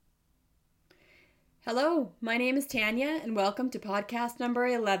Hello, my name is Tanya, and welcome to podcast number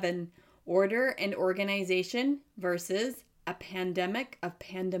 11 Order and Organization versus a Pandemic of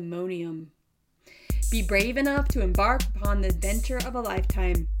Pandemonium. Be brave enough to embark upon the adventure of a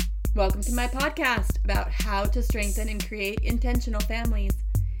lifetime. Welcome to my podcast about how to strengthen and create intentional families.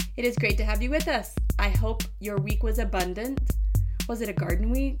 It is great to have you with us. I hope your week was abundant. Was it a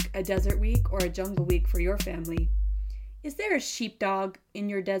garden week, a desert week, or a jungle week for your family? Is there a sheepdog in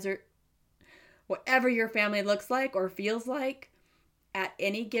your desert? Whatever your family looks like or feels like at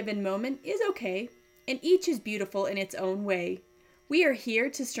any given moment is okay, and each is beautiful in its own way. We are here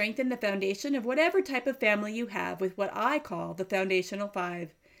to strengthen the foundation of whatever type of family you have with what I call the foundational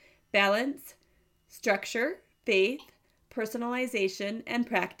 5: balance, structure, faith, personalization, and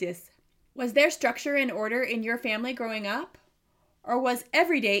practice. Was there structure and order in your family growing up? Or was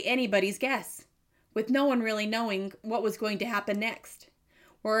every day anybody's guess, with no one really knowing what was going to happen next?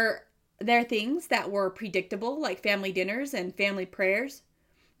 Were there things that were predictable, like family dinners and family prayers?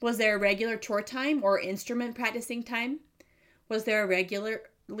 Was there a regular chore time or instrument practicing time? Was there a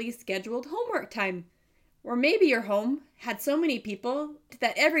regularly scheduled homework time? Or maybe your home had so many people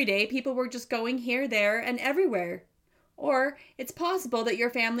that every day people were just going here, there, and everywhere. Or it's possible that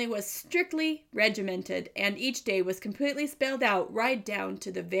your family was strictly regimented and each day was completely spelled out right down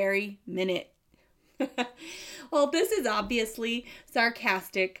to the very minute. Well, this is obviously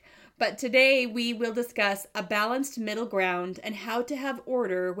sarcastic, but today we will discuss a balanced middle ground and how to have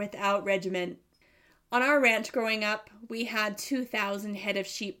order without regiment. On our ranch growing up, we had 2,000 head of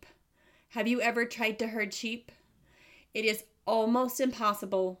sheep. Have you ever tried to herd sheep? It is almost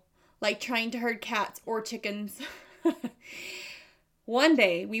impossible, like trying to herd cats or chickens. One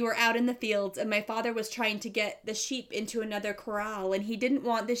day, we were out in the fields and my father was trying to get the sheep into another corral, and he didn't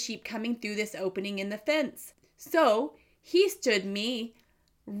want the sheep coming through this opening in the fence. So he stood me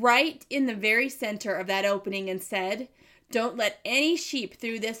right in the very center of that opening and said, "Don't let any sheep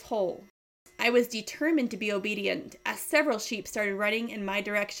through this hole." I was determined to be obedient, as several sheep started running in my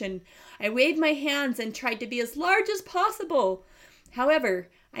direction. I waved my hands and tried to be as large as possible. However,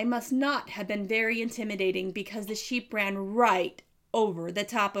 I must not have been very intimidating because the sheep ran right over the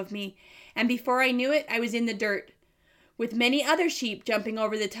top of me, and before I knew it, I was in the dirt, with many other sheep jumping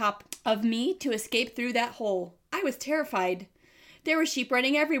over the top of me to escape through that hole. I was terrified. There were sheep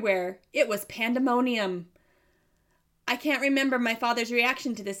running everywhere. It was pandemonium. I can't remember my father's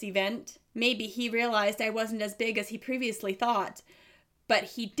reaction to this event. Maybe he realized I wasn't as big as he previously thought, but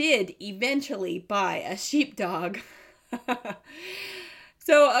he did eventually buy a sheepdog.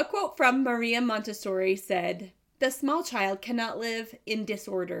 So a quote from Maria Montessori said, "The small child cannot live in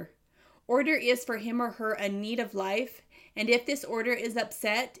disorder. Order is for him or her a need of life, and if this order is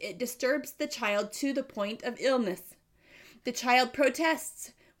upset, it disturbs the child to the point of illness. The child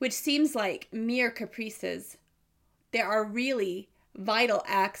protests, which seems like mere caprices. There are really vital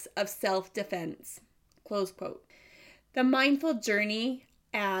acts of self-defense." Close quote. The Mindful Journey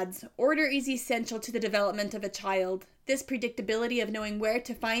adds, "Order is essential to the development of a child. This predictability of knowing where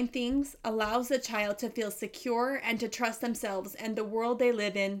to find things allows the child to feel secure and to trust themselves and the world they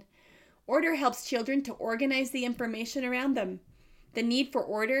live in. Order helps children to organize the information around them. The need for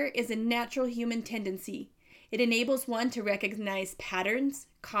order is a natural human tendency. It enables one to recognize patterns,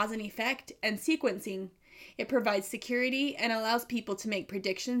 cause and effect, and sequencing. It provides security and allows people to make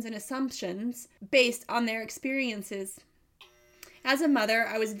predictions and assumptions based on their experiences." As a mother,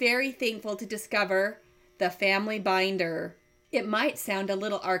 I was very thankful to discover the family binder. It might sound a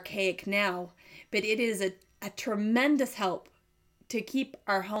little archaic now, but it is a tremendous help to keep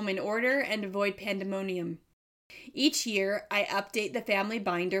our home in order and avoid pandemonium. Each year, I update the family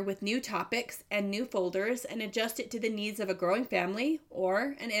binder with new topics and new folders and adjust it to the needs of a growing family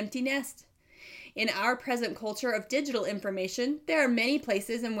or an empty nest. In our present culture of digital information, there are many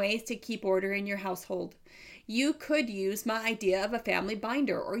places and ways to keep order in your household. You could use my idea of a family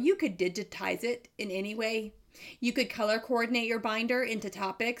binder, or you could digitize it in any way. You could color coordinate your binder into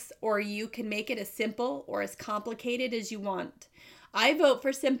topics, or you can make it as simple or as complicated as you want. I vote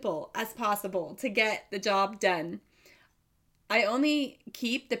for simple as possible to get the job done. I only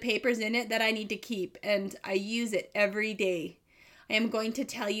keep the papers in it that I need to keep, and I use it every day. I am going to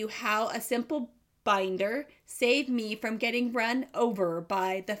tell you how a simple binder saved me from getting run over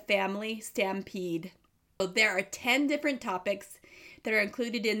by the family stampede. So there are 10 different topics that are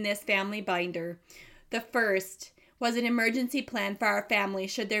included in this family binder. The first was an emergency plan for our family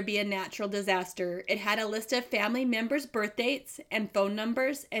should there be a natural disaster. It had a list of family members' birth dates and phone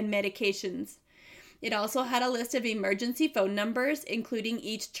numbers and medications. It also had a list of emergency phone numbers, including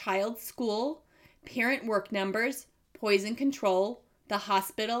each child's school, parent work numbers, poison control, the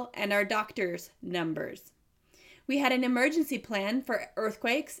hospital, and our doctor's numbers. We had an emergency plan for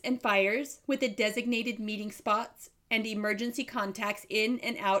earthquakes and fires with the designated meeting spots and emergency contacts in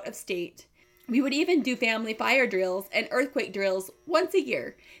and out of state. We would even do family fire drills and earthquake drills once a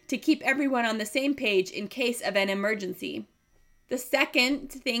year to keep everyone on the same page in case of an emergency. The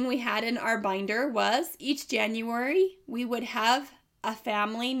second thing we had in our binder was each January we would have a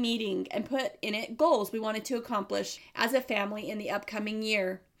family meeting and put in it goals we wanted to accomplish as a family in the upcoming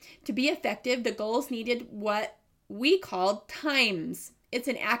year. To be effective, the goals needed what we called TIMES. It's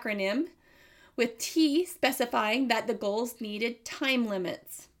an acronym with T specifying that the goals needed time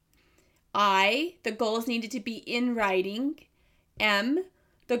limits. I, the goals needed to be in writing. M,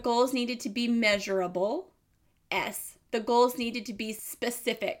 the goals needed to be measurable. S, the goals needed to be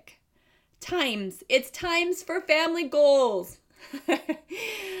specific. Times, it's times for family goals.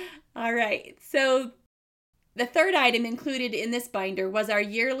 All right, so the third item included in this binder was our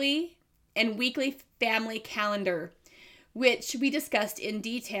yearly and weekly family calendar, which we discussed in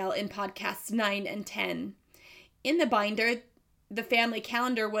detail in podcasts 9 and 10. In the binder, the family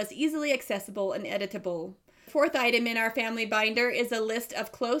calendar was easily accessible and editable. The fourth item in our family binder is a list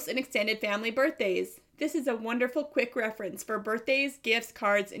of close and extended family birthdays. This is a wonderful quick reference for birthdays, gifts,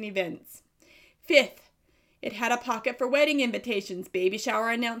 cards, and events. Fifth, it had a pocket for wedding invitations, baby shower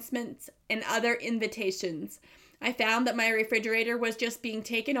announcements, and other invitations. I found that my refrigerator was just being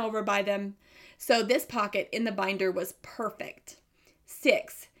taken over by them, so this pocket in the binder was perfect.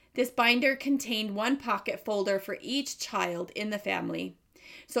 6. This binder contained one pocket folder for each child in the family,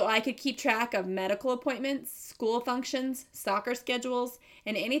 so I could keep track of medical appointments, school functions, soccer schedules,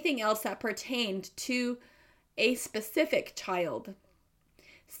 and anything else that pertained to a specific child.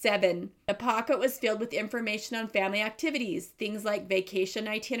 7. The pocket was filled with information on family activities, things like vacation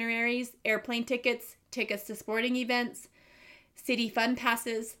itineraries, airplane tickets, tickets to sporting events, city fun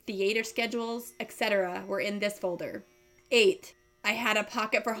passes, theater schedules, etc. were in this folder. 8. I had a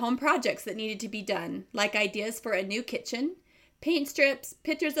pocket for home projects that needed to be done, like ideas for a new kitchen, paint strips,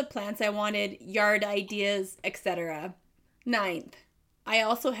 pictures of plants I wanted, yard ideas, etc. 9th, I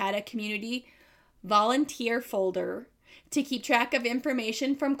also had a community volunteer folder to keep track of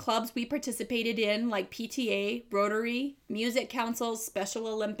information from clubs we participated in, like PTA, Rotary, music councils, Special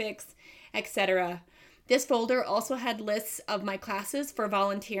Olympics, etc. This folder also had lists of my classes for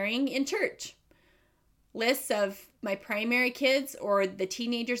volunteering in church, lists of my primary kids or the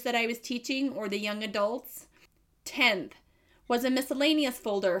teenagers that I was teaching or the young adults. 10th was a miscellaneous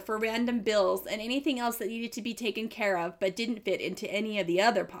folder for random bills and anything else that needed to be taken care of but didn't fit into any of the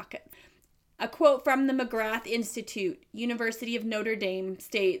other pockets. A quote from the McGrath Institute, University of Notre Dame,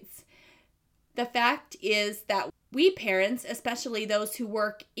 states, "The fact is that we parents, especially those who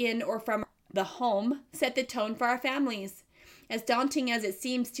work in or from the home, set the tone for our families. As daunting as it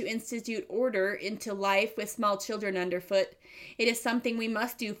seems to institute order into life with small children underfoot, it is something we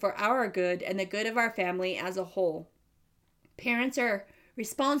must do for our good and the good of our family as a whole. Parents are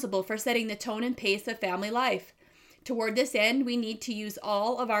responsible for setting the tone and pace of family life. Toward this end, we need to use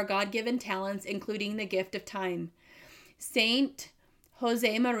all of our God-given talents, including the gift of time." Saint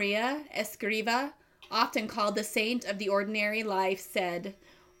Jose Maria Escriva, often called the saint of the ordinary life, said,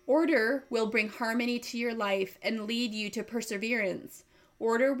 "Order will bring harmony to your life and lead you to perseverance.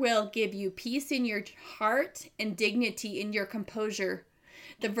 Order will give you peace in your heart and dignity in your composure.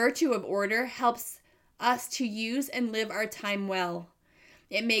 The virtue of order helps us to use and live our time well.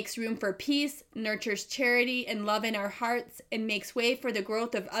 It makes room for peace, nurtures charity and love in our hearts, and makes way for the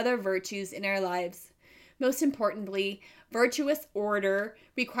growth of other virtues in our lives. Most importantly, virtuous order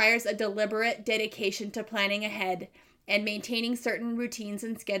requires a deliberate dedication to planning ahead and maintaining certain routines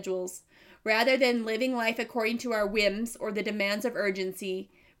and schedules. Rather than living life according to our whims or the demands of urgency,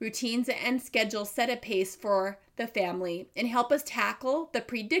 routines and schedules set a pace for the family and help us tackle the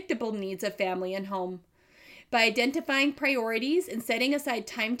predictable needs of family and home. By identifying priorities and setting aside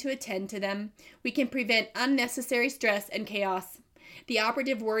time to attend to them, we can prevent unnecessary stress and chaos. The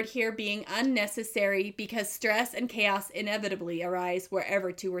operative word here being unnecessary, because stress and chaos inevitably arise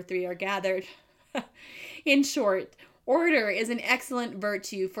wherever 2 or 3 are gathered. In short, order is an excellent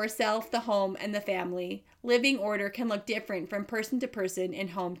virtue for self, the home, and the family. Living order can look different from person to person and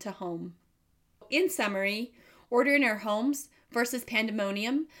home to home. In summary, order in our homes versus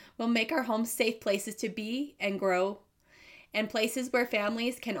pandemonium will make our homes safe places to be and grow, and places where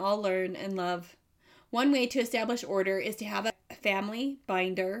families can all learn and love. One way to establish order is to have a family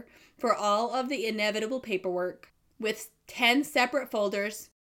binder for all of the inevitable paperwork, with 10 separate folders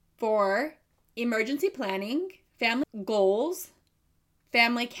for emergency planning, family goals,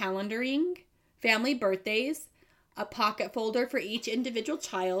 family calendaring, family birthdays, a pocket folder for each individual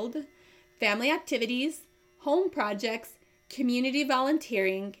child, family activities, home projects, community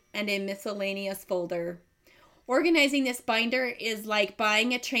volunteering, and a miscellaneous folder. Organizing this binder is like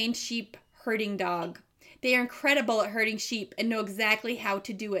buying a trained sheep herding dog. They are incredible at herding sheep and know exactly how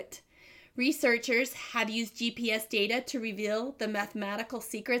to do it. Researchers have used GPS data to reveal the mathematical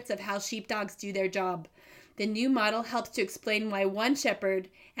secrets of how sheepdogs do their job. The new model helps to explain why one shepherd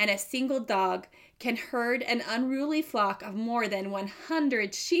and a single dog can herd an unruly flock of more than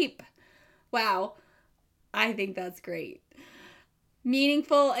 100 sheep. Wow, I think that's great.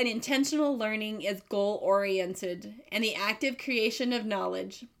 Meaningful and intentional learning is goal-oriented and the active creation of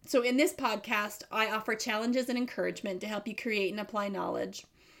knowledge. So in this podcast, I offer challenges and encouragement to help you create and apply knowledge.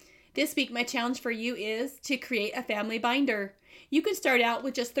 This week, my challenge for you is to create a family binder. You can start out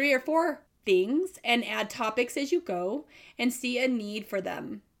with just 3 or 4 things and add topics as you go and see a need for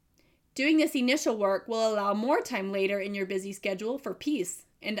them. Doing this initial work will allow more time later in your busy schedule for peace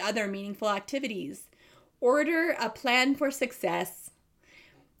and other meaningful activities. Order a plan for success.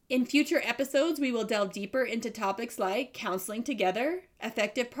 In future episodes, we will delve deeper into topics like counseling together,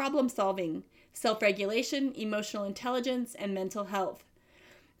 effective problem solving, self-regulation, emotional intelligence, and mental health.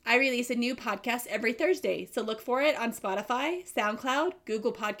 I release a new podcast every Thursday, so look for it on Spotify, SoundCloud,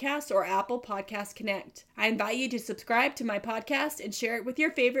 Google Podcasts, or Apple Podcast Connect. I invite you to subscribe to my podcast and share it with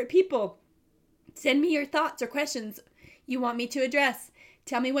your favorite people. Send me your thoughts or questions you want me to address.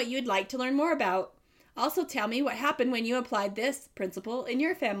 Tell me what you'd like to learn more about. Also, tell me what happened when you applied this principle in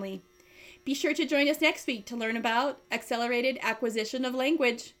your family. Be sure to join us next week to learn about accelerated acquisition of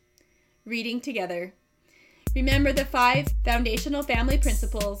language, reading together. Remember the 5 foundational family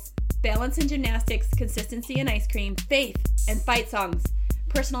principles: balance and gymnastics, consistency and ice cream, faith and fight songs,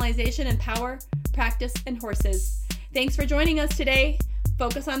 personalization and power, practice and horses. Thanks for joining us today.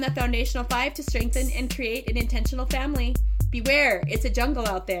 Focus on the foundational 5 to strengthen and create an intentional family. Beware, it's a jungle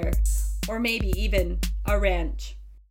out there, or maybe even a ranch.